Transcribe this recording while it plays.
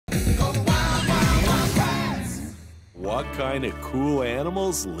What kind of cool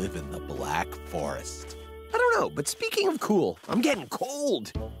animals live in the Black Forest? I don't know, but speaking of cool, I'm getting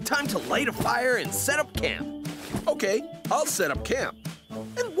cold. Time to light a fire and set up camp. Okay, I'll set up camp.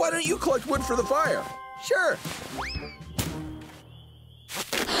 And why don't you collect wood for the fire? Sure.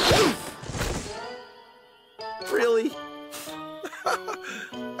 Really?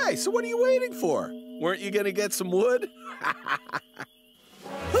 Hey, so what are you waiting for? Weren't you gonna get some wood?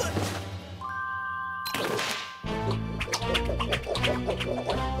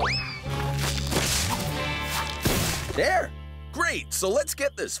 There! Great, so let's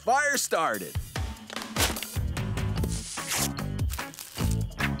get this fire started.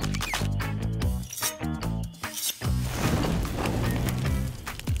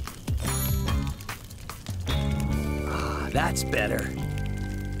 That's better.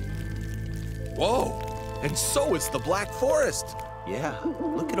 Whoa, and so is the Black Forest. Yeah,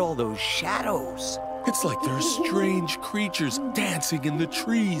 look at all those shadows. It's like there's strange creatures dancing in the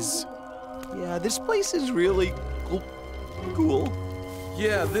trees. Yeah, this place is really cool.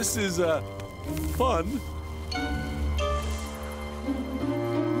 Yeah, this is, fun.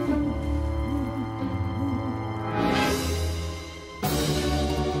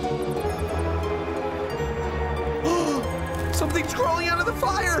 Something's crawling out of the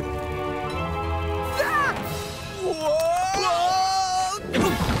fire! Ah! Whoa!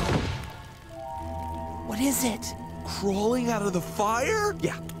 What is it? Crawling out of the fire?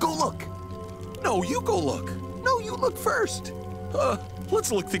 Yeah, go look. No, you go look. No, you look first.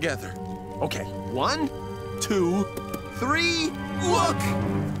 Let's look together. Okay, 1, 2, 3, look!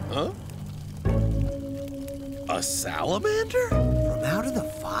 huh? A salamander? From out of the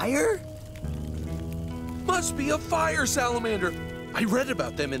fire? Must be a fire salamander. I read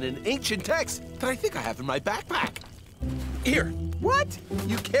about them in an ancient text that I think I have in my backpack. Here. What?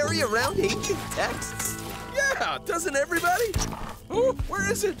 You carry around ancient texts? Yeah, doesn't everybody? Oh,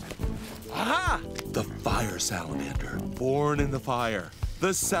 where is it? Aha! The fire salamander, born in the fire.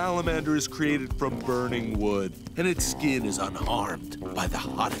 The salamander is created from burning wood, and its skin is unharmed by the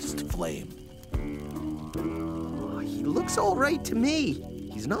hottest flame. Oh, he looks all right to me.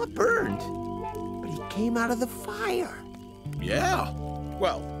 He's not burned, but he came out of the fire. Yeah.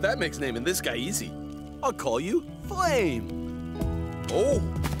 Well, that makes naming this guy easy. I'll call you Flame. Oh,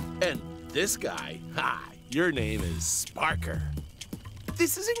 and this guy, your name is Sparker.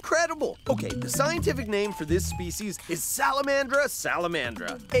 This is incredible. Okay, the scientific name for this species is Salamandra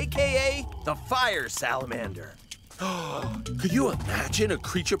salamandra, AKA the fire salamander. Could you imagine a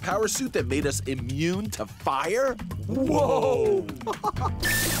creature power suit that made us immune to fire? Whoa!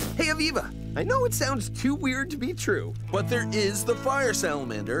 Hey, Aviva, I know it sounds too weird to be true, But there is the fire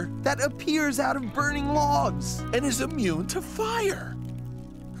salamander that appears out of burning logs. and is immune to fire.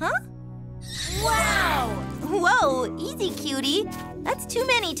 Huh? Wow! Whoa, easy, cutie. That's too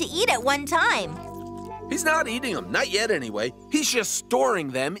many to eat at one time. He's not eating them, not yet anyway. He's just storing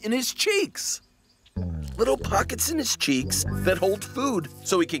them in his cheeks. Little pockets in his cheeks that hold food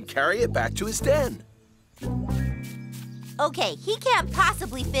so he can carry it back to his den. Okay, he can't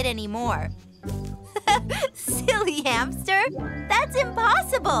possibly fit anymore. Silly hamster. That's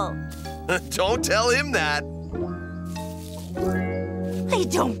impossible. Don't tell him that. I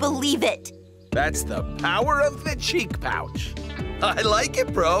don't believe it. That's the power of the cheek pouch. I like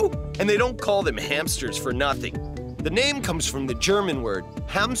it, bro. And they don't call them hamsters for nothing. The name comes from the German word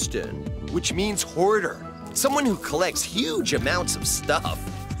Hamstern, which means hoarder. Someone who collects huge amounts of stuff.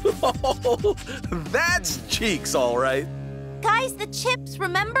 Oh, that's cheeks, all right. Guys, the chips,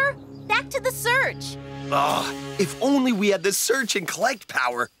 remember? Back to the search. Ah, if only we had the search and collect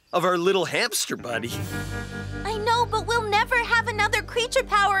power of our little hamster buddy. I know, but we'll never have another creature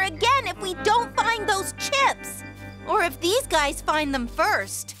power again if we don't find those chips. Or if these guys find them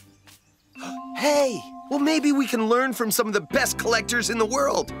first. Hey, well, maybe we can learn from some of the best collectors in the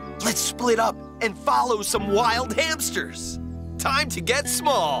world. Let's split up and follow some wild hamsters. Time to get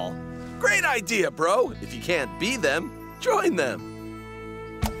small. Great idea, bro. If you can't be them, join them.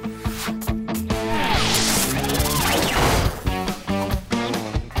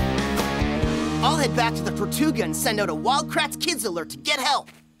 I'll head back to the Tortuga and send out a Wild Kratts Kids alert to get help.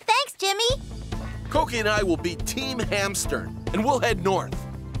 Thanks, Jimmy. Koki and I will be Team Hamster, and we'll head north.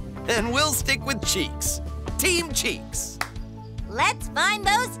 And we'll stick with Cheeks. Team Cheeks. Let's find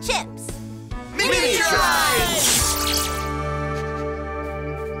those chips. Mini Drive!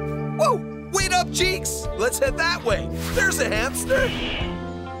 Whoa, wait up, Cheeks. Let's head that way. There's a hamster.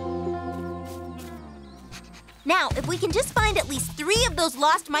 Now, if we can just find at least 3 of those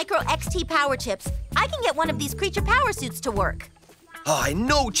lost Micro XT power chips, I can get one of these creature power suits to work. Oh, I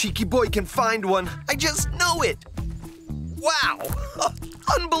know Cheeky Boy can find one. I just know it. Wow!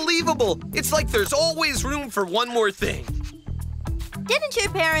 Unbelievable! It's like there's always room for one more thing. Didn't your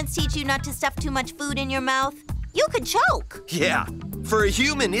parents teach you not to stuff too much food in your mouth? You could choke. Yeah, for a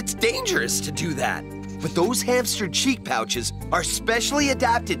human, it's dangerous to do that. But those hamster cheek pouches are specially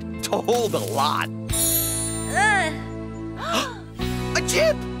adapted to hold a lot. A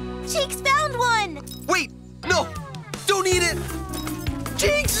chip! Cheeks found one! Wait, no! Don't eat it!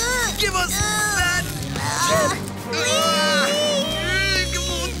 Cheeks, give us that chip! Come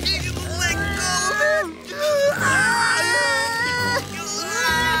on, Cheeks, let go of it!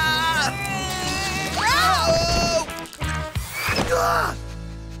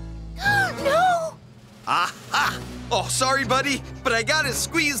 No! Aha! Oh, sorry, buddy, but I gotta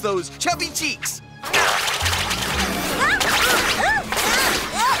squeeze those chubby cheeks.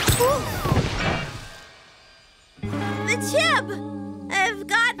 The chip! I've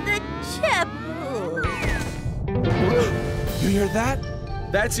got the chip. You hear that?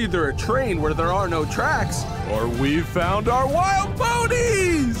 That's either a train where there are no tracks, or we've found our wild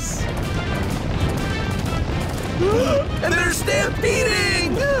ponies! And they're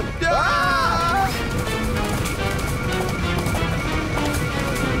stampeding! Ah!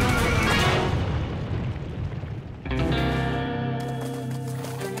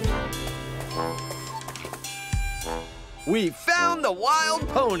 We found the wild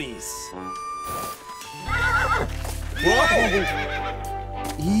ponies. Whoa!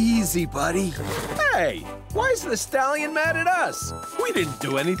 Easy, buddy. Hey, why is the stallion mad at us? We didn't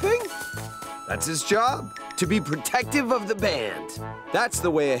do anything. That's his job, to be protective of the band. That's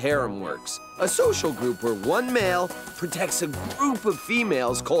the way a harem works. A social group where one male protects a group of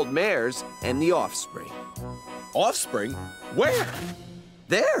females called mares and the offspring. Offspring? Where?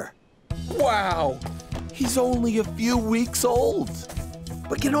 There, Wow, he's only a few weeks old.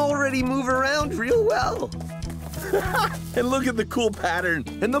 but can already move around real well. And look at the cool pattern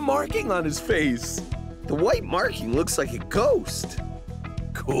and the marking on his face. The white marking looks like a ghost.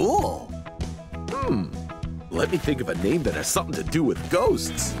 Cool. Let me think of a name that has something to do with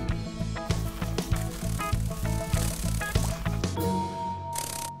ghosts.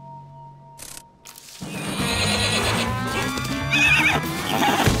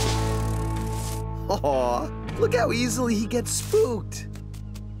 Aw, look how easily he gets spooked.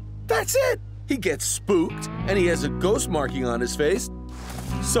 That's it. He gets spooked, and he has a ghost marking on his face.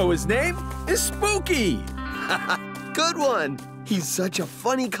 So his name is Spooky. Good one. He's such a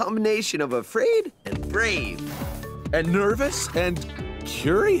funny combination of afraid and brave. And nervous and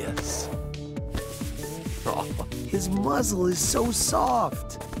curious. Oh, his muzzle is so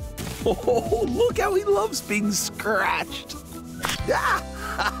soft. Oh, look how he loves being scratched.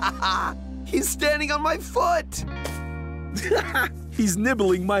 He's standing on my foot. He's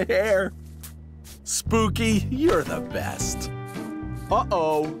nibbling my hair. Spooky, you're the best.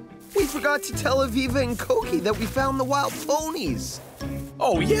 Uh-oh. We forgot to tell Aviva and Koki that we found the wild ponies.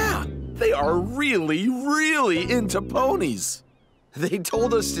 Oh, yeah. They are really, really into ponies. They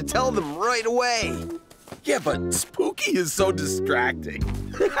told us to tell them right away. Yeah, but Spooky is so distracting.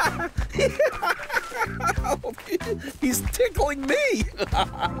 He's tickling me.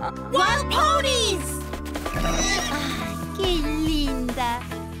 Wild ponies! Que linda.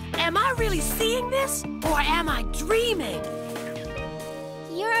 Am I really seeing this, or am I dreaming?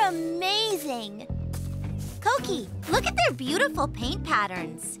 You're amazing. Koki, look at their beautiful paint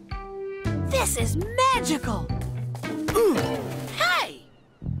patterns. This is magical. Hey!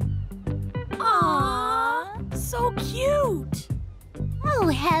 Aww, so cute. Oh,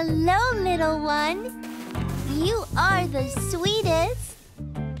 hello, little one. You are the sweetest.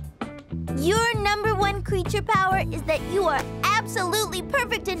 Your #1 creature power is that you are absolutely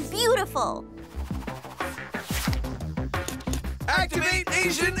perfect and beautiful. Activate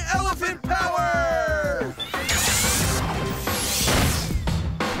Asian elephant power!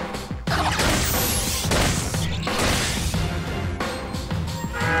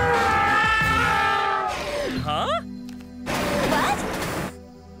 Huh? What?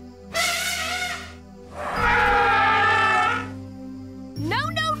 No,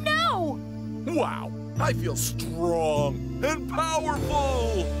 no, no! Wow, I feel strong and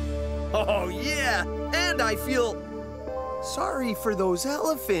powerful. Oh, yeah, and I feel sorry for those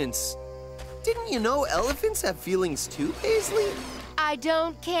elephants. Didn't you know elephants have feelings too, Paisley? I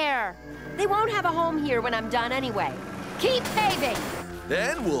don't care. They won't have a home here when I'm done anyway. Keep paving.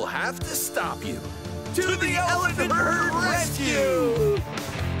 Then we'll have to stop you. To the elephant herd rescue!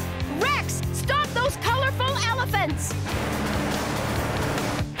 Rex, stop those colorful elephants!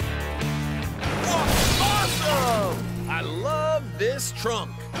 Awesome! I love this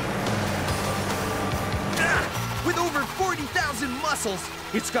trunk. With over 40,000 muscles,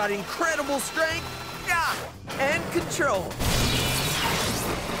 it's got incredible strength and control.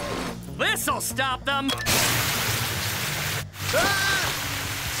 This'll stop them!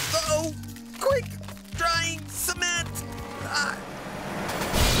 Uh-oh! Quick! Drying cement!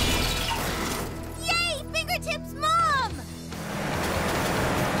 Yay! Fingertips, Mom!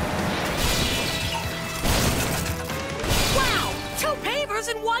 Wow! 2 pavers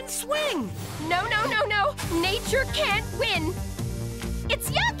in one swing! No, no, no, no! Nature can't win! It's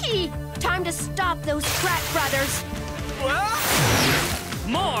yucky! Time to stop those Kratt Brothers!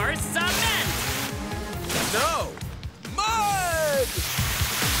 More cement! No! Mud!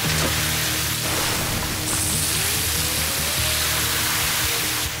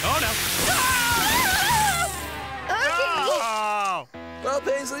 Oh no! Oh! Well,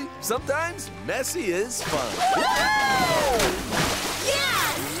 Paisley, sometimes messy is fun.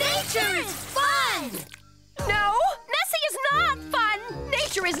 Yeah! Nature is fun! No! Messy is not fun!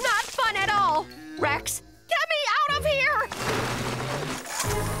 Nature is not fun at all! Rex, get me out of here!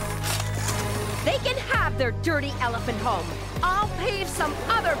 They can have their dirty elephant home. I'll pave some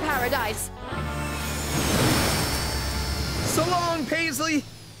other paradise. So long, Paisley!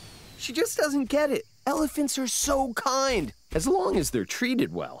 She just doesn't get it. Elephants are so kind, as long as they're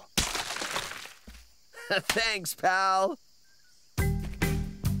treated well. Thanks, pal.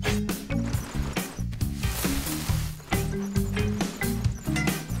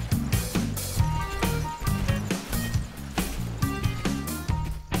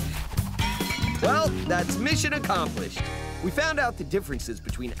 Well, that's mission accomplished. We found out the differences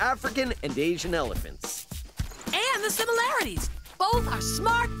between African and Asian elephants. And the similarities. Both are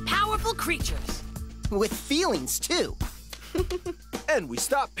smart, powerful creatures. With feelings, too. And we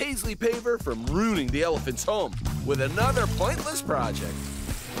stopped Paisley Paver from ruining the elephant's home with another pointless project.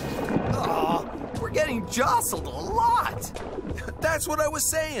 Aw, we're getting jostled a lot. That's what I was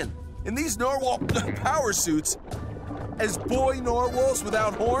saying. In these narwhal power suits, as boy narwhals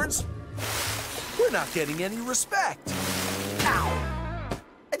without horns, we're not getting any respect. Ow!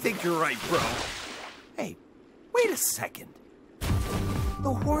 I think you're right, bro. Hey, wait a second.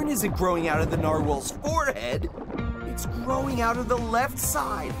 The horn isn't growing out of the narwhal's forehead. It's growing out of the left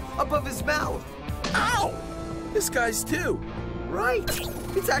side, above his mouth. Ow! This guy's too. Right.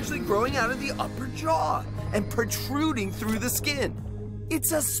 It's actually growing out of the upper jaw and protruding through the skin.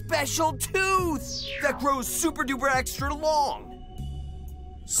 It's a special tooth that grows super duper extra long.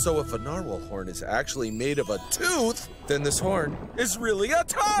 So if a narwhal horn is actually made of a tooth, then this horn is really a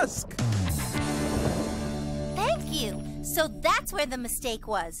tusk. Thank you. So that's where the mistake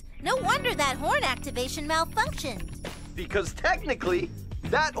was. No wonder that horn activation malfunctioned. Because technically,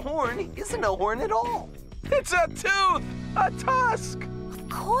 that horn isn't a horn at all. It's a tooth, a tusk. Of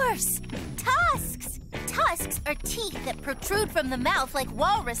course, tusks. Tusks are teeth that protrude from the mouth like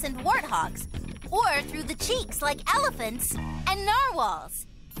walrus and warthogs, or through the cheeks like elephants and narwhals,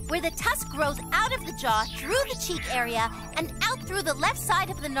 where the tusk grows out of the jaw through the cheek area and out through the left side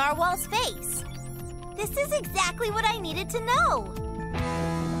of the narwhal's face. This is exactly what I needed to know.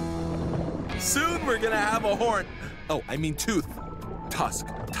 Soon we're gonna have a horn. Oh, I mean tooth. Tusk,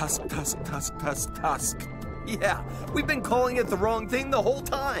 tusk, tusk, tusk, tusk, tusk. Yeah, we've been calling it the wrong thing the whole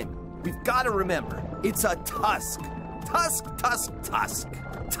time. We've got to remember, it's a tusk. Tusk, tusk, tusk.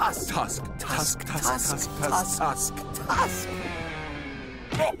 Tusk, Tusk, tusk, tusk, tusk, tusk, tusk. tusk.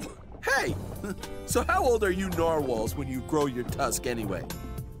 Oh, hey! So how old are you narwhals when you grow your tusk anyway?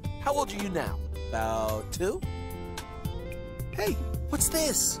 How old are you now? About 2? Hey, what's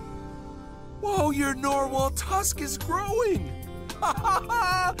this? Whoa, your narwhal tusk is growing! Ha ha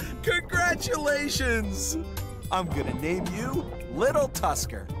ha! Congratulations! I'm gonna name you Little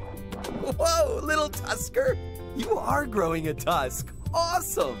Tusker. Whoa, little Tusker. You are growing a tusk.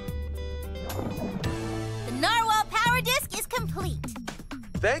 Awesome. The narwhal power disc is complete.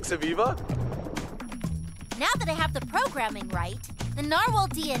 Thanks, Aviva. Now that I have the programming right, the narwhal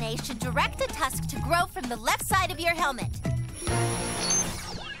DNA should direct the tusk to grow from the left side of your helmet.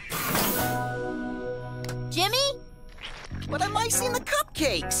 Jimmy? But I'm icing the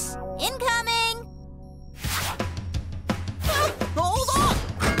cupcakes. Incoming! Hold on!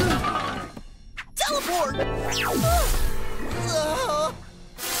 Teleport!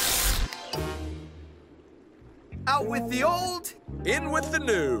 Out with the old, In with the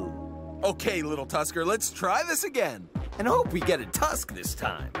new. Okay, Little Tusker, let's try this again. and hope we get a tusk this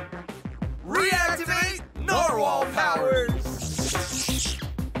time. Reactivate narwhal powers!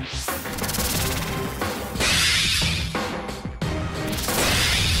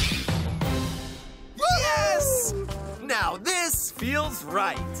 Yes! Now this feels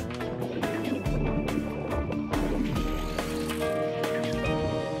right.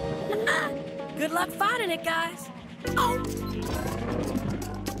 Good luck finding it, guys. Oh!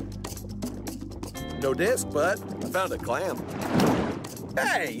 No disc, but I found a clam.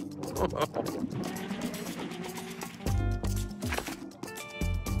 Hey!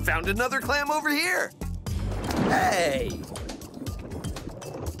 Found another clam over here. Hey!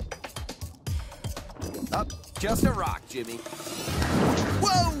 Oh, just a rock, Jimmy.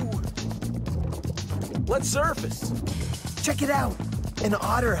 Whoa! Let's surface. Check it out. An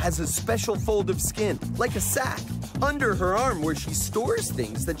otter has a special fold of skin, like a sack, under her arm where she stores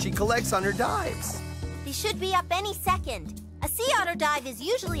things that she collects on her dives. They should be up any second. A sea otter dive is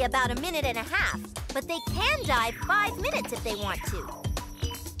usually about 1.5 minutes, but they can dive 5 minutes if they want to.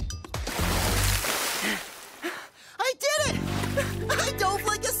 I did it! I dove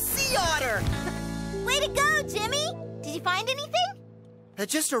like a sea otter! Way to go, Jimmy! Did you find anything?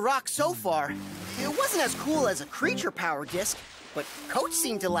 Just a rock so far. It wasn't as cool as a creature power disc, but Coach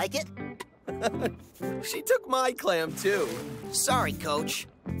seemed to like it. She took my clam, too. Sorry, Coach.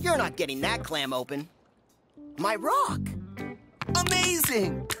 You're not getting that clam open. My rock!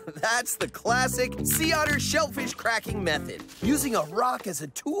 Amazing! That's the classic sea otter shellfish cracking method, using a rock as a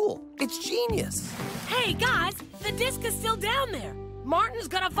tool. It's genius. Hey, guys, the disc is still down there. Martin's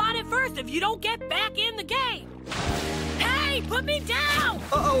gonna find it first if you don't get back in the game. Hey, put me down!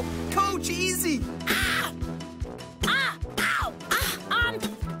 Uh-oh, Coach, easy! Ah! Ah! Ow! Ah! I'm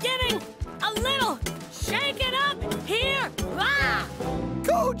getting a little shaken up here! Ah!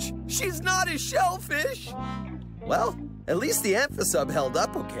 Coach, she's not a shellfish. Well, at least the amphasub held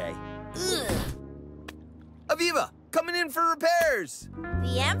up okay. Ugh. Aviva, coming in for repairs.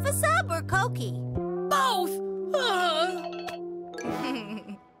 The amphasub or Koki? Both!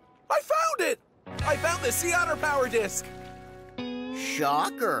 I found it! I found the sea otter power disc.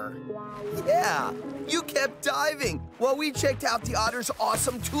 Shocker. Yeah, you kept diving while we checked out the otter's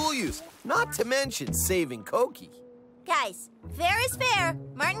awesome tool use, not to mention saving Koki. Guys, fair is fair.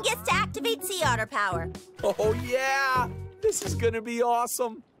 Martin gets to activate sea otter power. Oh, yeah! This is gonna be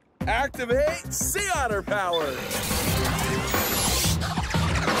awesome. Activate sea otter power.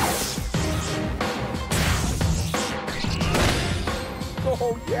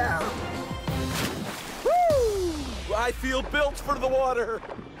 Oh, yeah! Woo! I feel built for the water.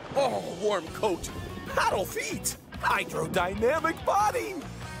 Oh, warm coat, paddle feet, hydrodynamic body.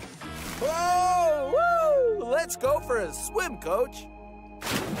 Whoa! Woo! Let's go for a swim, Coach.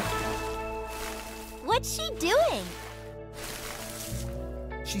 What's she doing?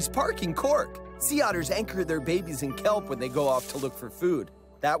 She's parking cork. Sea otters anchor their babies in kelp when they go off to look for food.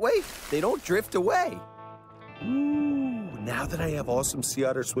 That way, they don't drift away. Ooh, now that I have awesome sea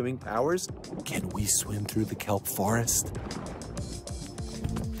otter swimming powers, can we swim through the kelp forest?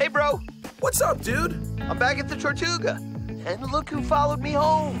 Hey, bro. What's up, dude? I'm back at the Tortuga. And look who followed me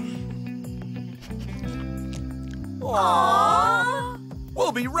home. Aww.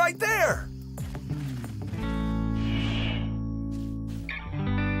 We'll be right there.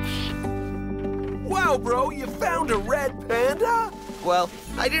 Wow, bro, you found a red panda? Well,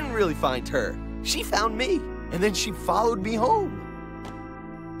 I didn't really find her. She found me, and then she followed me home.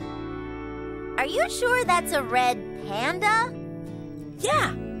 Are you sure that's a red panda?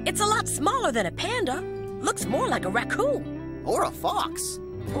 Yeah, it's a lot smaller than a panda. Looks more like a raccoon. Or a fox.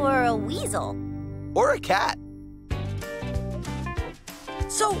 Or a weasel? Or a cat.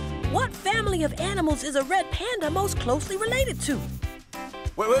 So, what family of animals is a red panda most closely related to?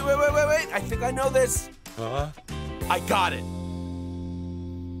 Wait. I think I know this. Huh? I got it.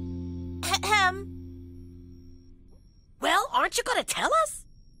 Ahem. Well, aren't you gonna tell us?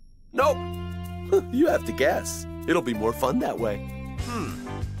 Nope. You have to guess. It'll be more fun that way.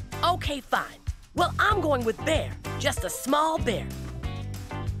 Okay, fine. Well, I'm going with bear. Just a small bear.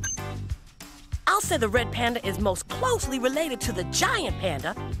 I'll say the red panda is most closely related to the giant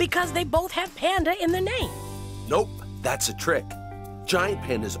panda because they both have panda in their name. Nope, that's a trick. Giant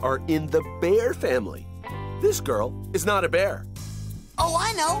pandas are in the bear family. This girl is not a bear. Oh,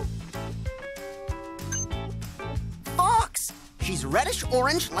 I know. Fox. She's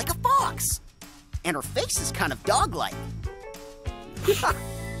reddish-orange like a fox. And her face is kind of dog-like.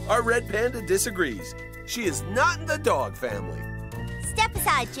 Our red panda disagrees. She is not in the dog family. Step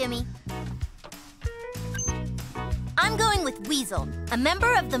aside, Jimmy. I'm going with weasel, a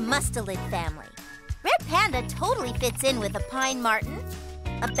member of the mustelid family. Red panda totally fits in with a pine marten,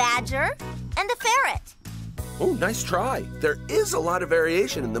 a badger, and a ferret. Oh, nice try. There is a lot of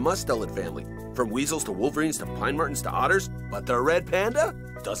variation in the mustelid family, from weasels to wolverines to pine martens to otters, but the red panda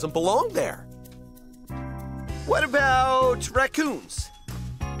doesn't belong there. What about raccoons?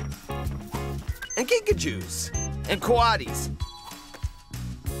 And kinkajous? And coatis?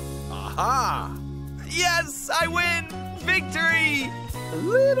 Aha! Yes, I win! Victory! A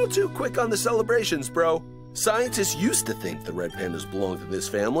little too quick on the celebrations, bro. Scientists used to think the red pandas belonged to this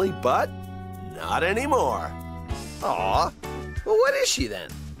family, but not anymore. Aw, well, what is she then?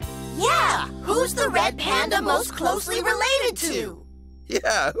 Yeah, who's the red panda most closely related to?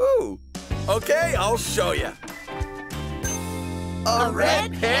 Yeah, who? Okay, I'll show you. A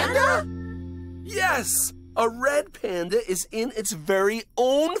red panda? Yes! A red panda is in its very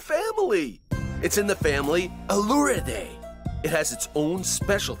own family. It's in the family Aluridae. It has its own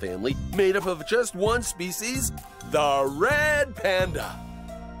special family made up of just one species, the red panda.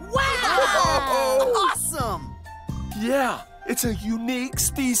 Wow! Awesome! Yeah, it's a unique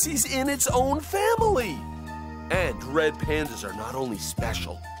species in its own family. And red pandas are not only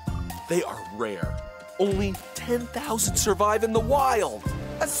special, they are rare. Only 10,000 survive in the wild.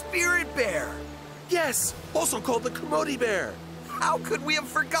 A spirit bear! Yes, also called the Commodity bear. How could we have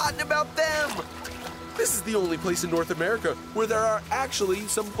forgotten about them? This is the only place in North America where there are actually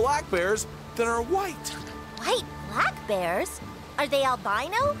some black bears that are white. White black bears? Are they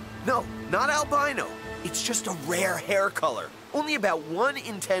albino? No, not albino. It's just a rare hair color. Only about 1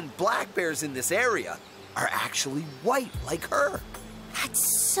 in 10 black bears in this area are actually white like her.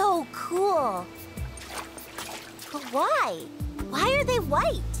 That's so cool. But why? Why are they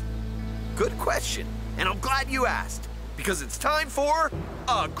white? Good question, and I'm glad you asked, because it's time for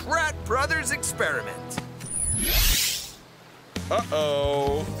a Kratt Brothers experiment.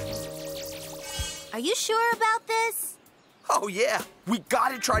 Uh-oh. Are you sure about this? Oh yeah, we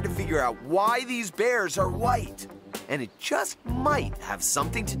gotta try to figure out why these bears are white. And it just might have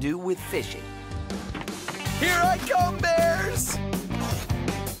something to do with fishing. Here I come, bears!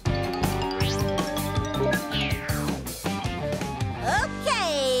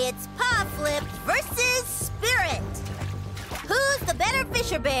 Okay, it's Paw Flip versus Spirit. Who's the better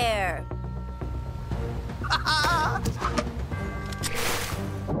fisher bear?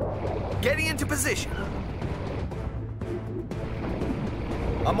 Getting into position.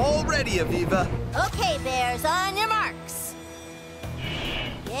 I'm all ready, Aviva. Okay, bears, on your marks.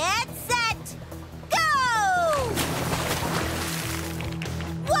 Get set, go!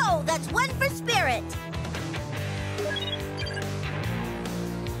 Whoa, that's 1 for Spirit.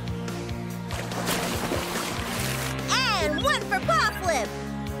 And 1 for Paw Flip.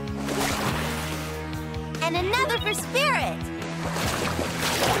 And another for Spirit.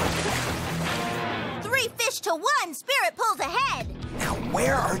 3 fish to 1, Spirit pulls ahead. Now,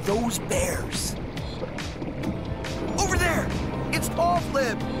 where are those bears? Over there! It's Paw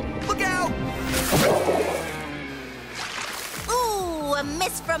Flip! Look out! Ooh, a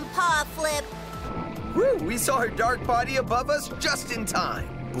miss from Paw Flip. Whew, we saw her dark body above us just in time.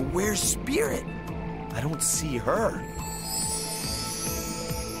 But where's Spirit? I don't see her.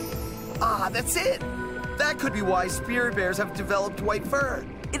 Ah, that's it! That could be why spirit bears have developed white fur.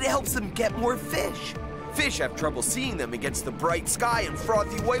 It helps them get more fish. Fish have trouble seeing them against the bright sky and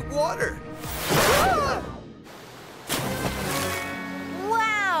frothy white water. Ah!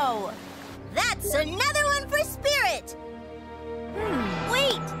 Wow! That's another one for Spirit!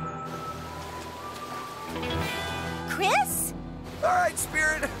 Wait! Chris? All right,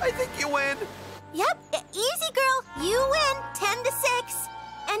 Spirit, I think you win. Yep, easy girl, you win 10 to 6.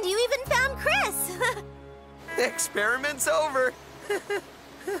 And you even found Chris. Experiment's over.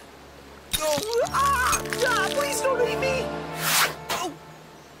 Please don't eat me. Oh.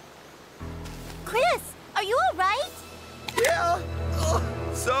 Chris, are you all right? Yeah.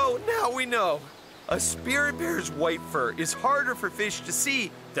 So now we know. A spirit bear's white fur is harder for fish to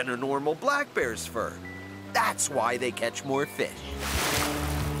see than a normal black bear's fur. That's why they catch more fish.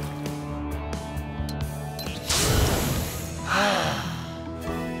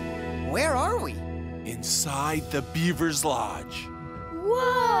 Where are we? Inside the Beaver's Lodge.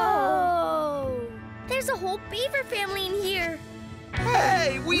 Whoa! There's a whole beaver family in here.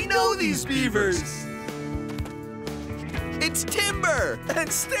 Hey, we know these beavers. It's Timber and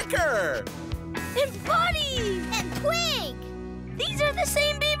Sticker. And Buddy! And Twink! These are the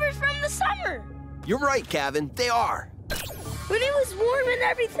same beavers from the summer. You're right, Kevin. They are. When it was warm and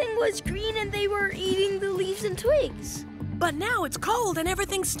everything was green and they were eating the leaves and twigs. But now it's cold and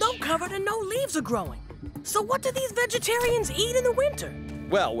everything's snow-covered and no leaves are growing. So what do these vegetarians eat in the winter?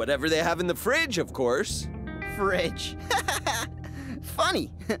 Well, whatever they have in the fridge, of course. Fridge.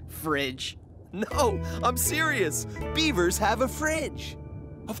 Funny. Fridge. No, I'm serious. Beavers have a fridge.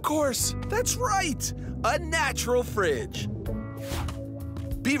 Of course, that's right. A natural fridge.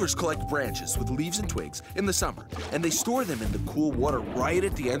 Beavers collect branches with leaves and twigs in the summer, and they store them in the cool water right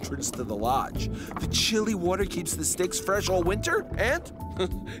at the entrance to the lodge. The chilly water keeps the sticks fresh all winter, and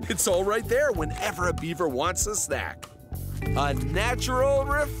it's all right there whenever a beaver wants a snack. A natural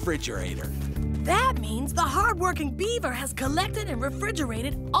refrigerator. That means the hardworking beaver has collected and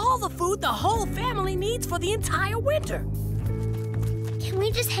refrigerated all the food the whole family needs for the entire winter. Can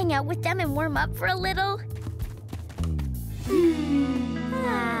we just hang out with them and warm up for a little?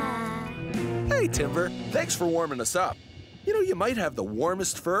 Hey, Timber, thanks for warming us up. You know, you might have the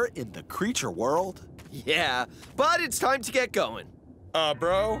warmest fur in the creature world. Yeah, but it's time to get going.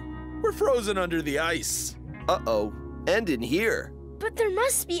 Bro, we're frozen under the ice. Uh-oh, and in here. But there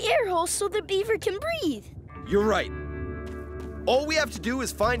must be air holes so the beaver can breathe. You're right. All we have to do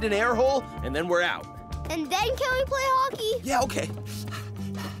is find an air hole, and then we're out. And then can we play hockey? Yeah, okay.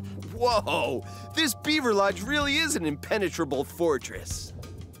 Whoa, this beaver lodge really is an impenetrable fortress.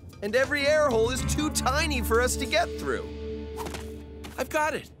 And every air hole is too tiny for us to get through. I've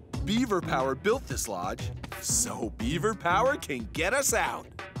got it. Beaver Power built this lodge, so Beaver Power can get us out.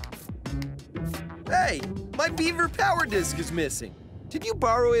 Hey, my beaver power disc is missing. Did you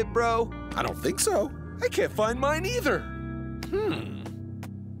borrow it, bro? I don't think so. I can't find mine either.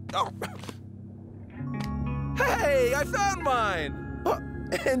 Oh. Hey, I found mine.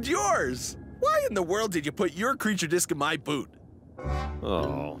 And yours. Why in the world did you put your creature disc in my boot?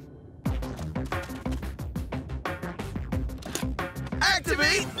 Oh.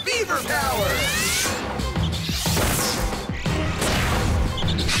 Activate Beaver Power!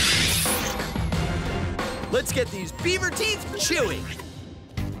 Let's get these beaver teeth chewing.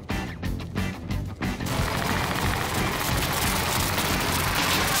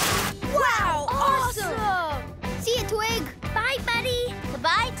 Wow, awesome! See you, Twig. Bye, buddy.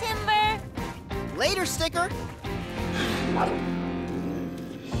 Goodbye, Timber. Later, Sticker.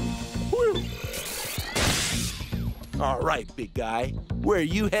 Whew. All right, big guy. Where are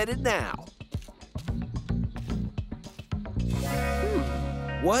you headed now?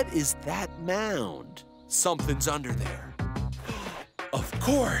 What is that mound? Something's under there. Of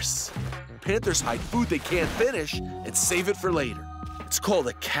course! Panthers hide food they can't finish and save it for later. It's called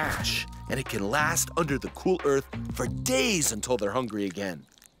a cache, and it can last under the cool earth for days until they're hungry again.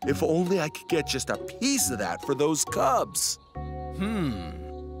 If only I could get just a piece of that for those cubs.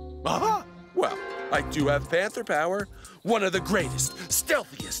 Well, I do have Panther Power, one of the greatest,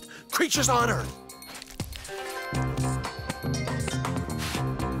 stealthiest creatures on Earth.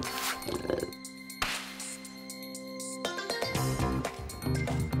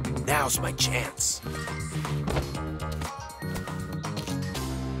 Now's my chance.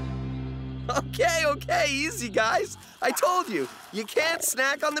 Okay, easy, guys. I told you, you can't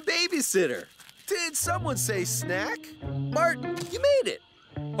snack on the babysitter. Did someone say snack? Martin, you made it.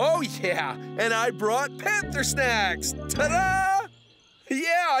 Oh, yeah, and I brought Panther Snacks. Ta-da!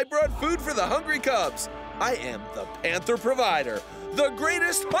 Yeah, I brought food for the hungry cubs. I am the Panther Provider, the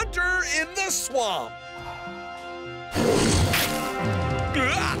greatest hunter in the swamp.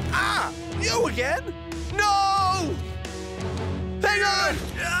 You again? No! Hang on!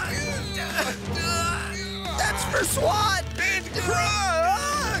 That's for SWAT!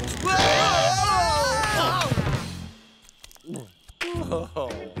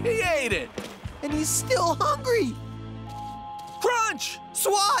 He ate it! And he's still hungry! Crunch!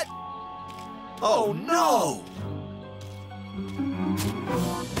 SWAT! Oh, no!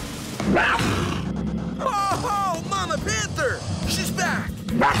 Oh, Mama Panther! She's back!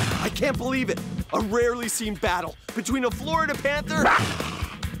 I can't believe it! A rarely seen battle between a Florida panther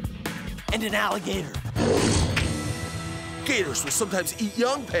and an alligator. Gators will sometimes eat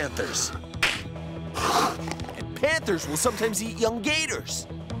young panthers. And panthers will sometimes eat young gators.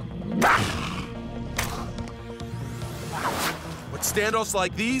 But standoffs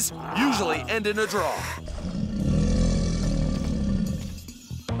like these usually end in a draw.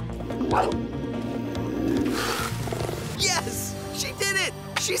 Yes! She did it!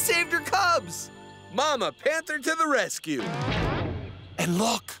 She saved her cubs! Mama Panther to the rescue. And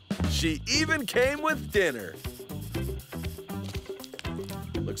look, she even came with dinner.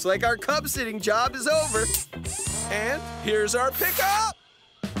 Looks like our cub sitting job is over. And here's our pickup.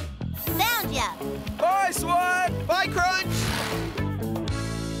 Found ya. Bye, SWAT. Bye, Crunch!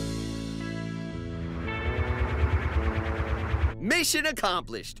 Mission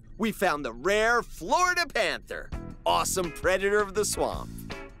accomplished. We found the rare Florida panther. Awesome predator of the swamp.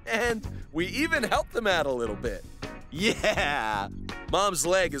 And we even helped them out a little bit. Yeah! Mom's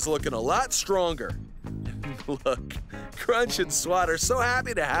leg is looking a lot stronger. Look, Crunch and SWAT are so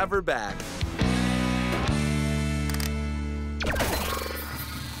happy to have her back.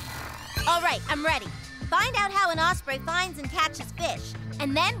 right, I'm ready. Find out how an osprey finds and catches fish.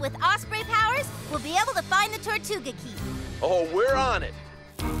 And then, with osprey powers, we'll be able to find the Tortuga Key. Oh, we're on it.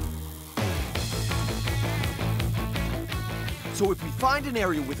 So if we find an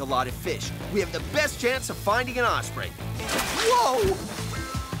area with a lot of fish, we have the best chance of finding an osprey. Whoa!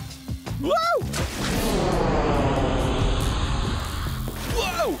 Whoa!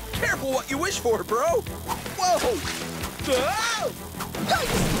 Whoa! Careful what you wish for, bro! Whoa! Oh!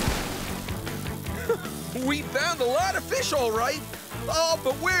 We found a lot of fish, all right. Oh,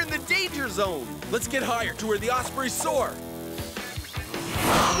 but we're in the danger zone. Let's get higher to where the ospreys soar.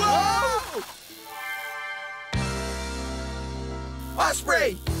 Whoa!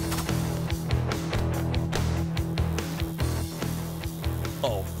 Osprey!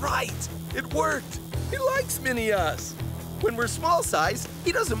 All right, it worked. He likes Mini Us. When we're small size,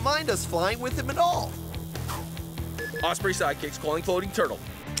 he doesn't mind us flying with him at all. Osprey sidekicks calling floating turtle.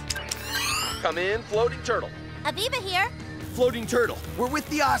 Come in, floating turtle. Aviva here. Floating turtle, we're with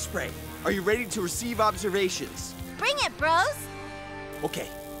the osprey. Are you ready to receive observations? Bring it, bros. Okay,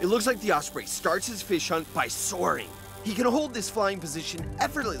 it looks like the osprey starts his fish hunt by soaring. He can hold this flying position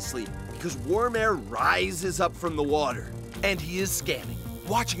effortlessly because warm air rises up from the water. And he is scanning,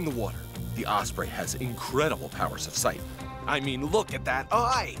 watching the water. The osprey has incredible powers of sight. I mean, look at that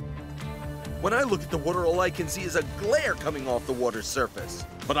eye. When I look at the water, all I can see is a glare coming off the water's surface.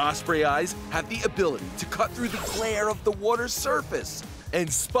 But osprey eyes have the ability to cut through the glare of the water's surface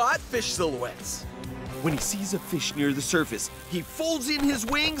and spot fish silhouettes. When he sees a fish near the surface, he folds in his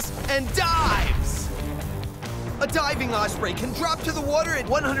wings and dives. A diving osprey can drop to the water at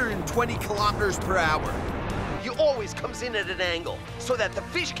 120 kilometers per hour. He always comes in at an angle so that the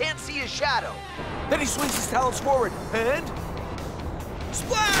fish can't see his shadow. Then he swings his talons forward and...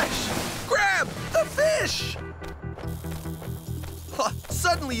 splash! Grab the fish!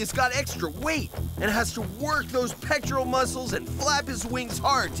 Suddenly he's got extra weight and has to work those pectoral muscles and flap his wings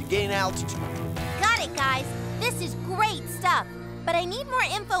hard to gain altitude. Got it, guys. This is great stuff. But I need more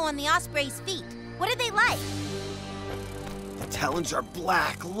info on the osprey's feet. What are they like? The talons are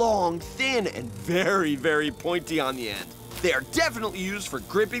black, long, thin, and very, very pointy on the end. They are definitely used for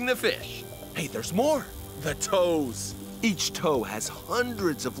gripping the fish. Hey, there's more. The toes. Each toe has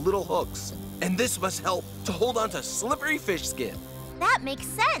hundreds of little hooks, and this must help to hold onto slippery fish skin. That makes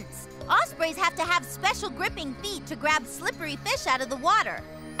sense. Ospreys have to have special gripping feet to grab slippery fish out of the water.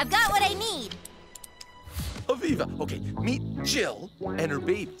 I've got what I need. Aviva, okay, meet Jill and her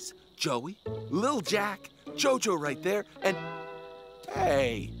babies. Joey, Lil Jack, Jojo right there, and...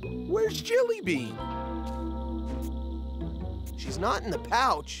 hey, where's Jilly Bean? She's not in the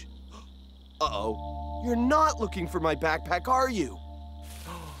pouch. Uh-oh. You're not looking for my backpack, are you?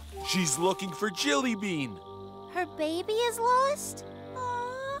 She's looking for Jilly Bean. Her baby is lost?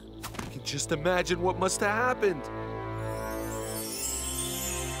 Aww. I can just imagine what must have happened.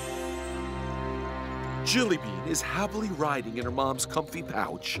 Jilly Bean is happily riding in her mom's comfy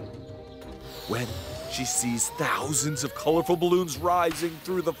pouch when she sees thousands of colorful balloons rising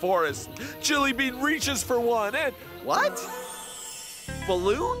through the forest. Jilly Bean reaches for one and... What?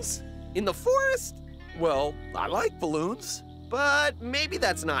 Balloons? In the forest? Well, I like balloons. But maybe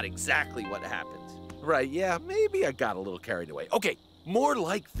that's not exactly what happened. Right, yeah, maybe I got a little carried away. Okay, more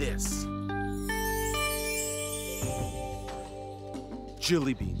like this.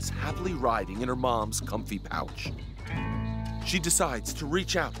 Jilly Bean's happily riding in her mom's comfy pouch. She decides to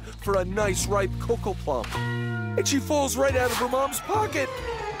reach out for a nice ripe cocoa plum, and she falls right out of her mom's pocket.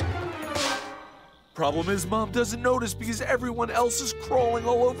 Problem is, Mom doesn't notice because everyone else is crawling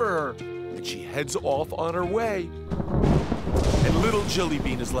all over her, and she heads off on her way. And little Jilly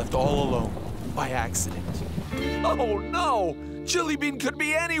Bean is left all alone by accident. Oh no! Jilly Bean could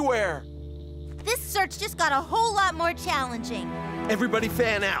be anywhere! This search just got a whole lot more challenging. Everybody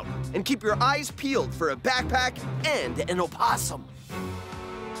fan out and keep your eyes peeled for a backpack and an opossum.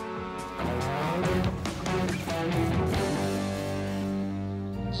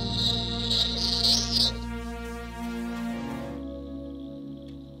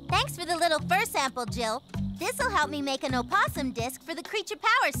 Thanks for the little fur sample, Jill. This'll help me make an opossum disc for the creature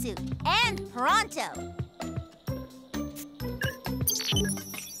power suit. And pronto!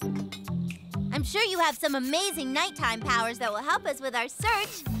 I'm sure you have some amazing nighttime powers that will help us with our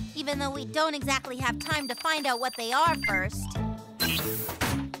search, even though we don't exactly have time to find out what they are first.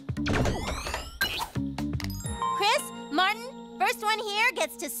 Chris, Martin, first one here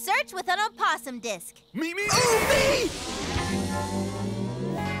gets to search with an opossum disc. Me! Oh, me!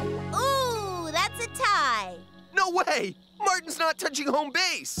 Ooh, that's a tie. No way! Martin's not touching home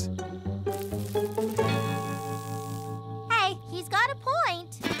base. Hey, he's got a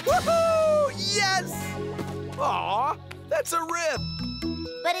point. Woohoo! yes! Aw, that's a rip.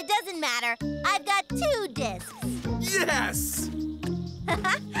 But it doesn't matter. I've got 2 discs. Yes!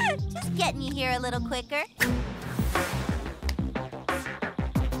 Just getting you here a little quicker.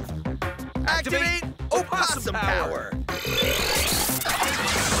 Activate Opossum Power!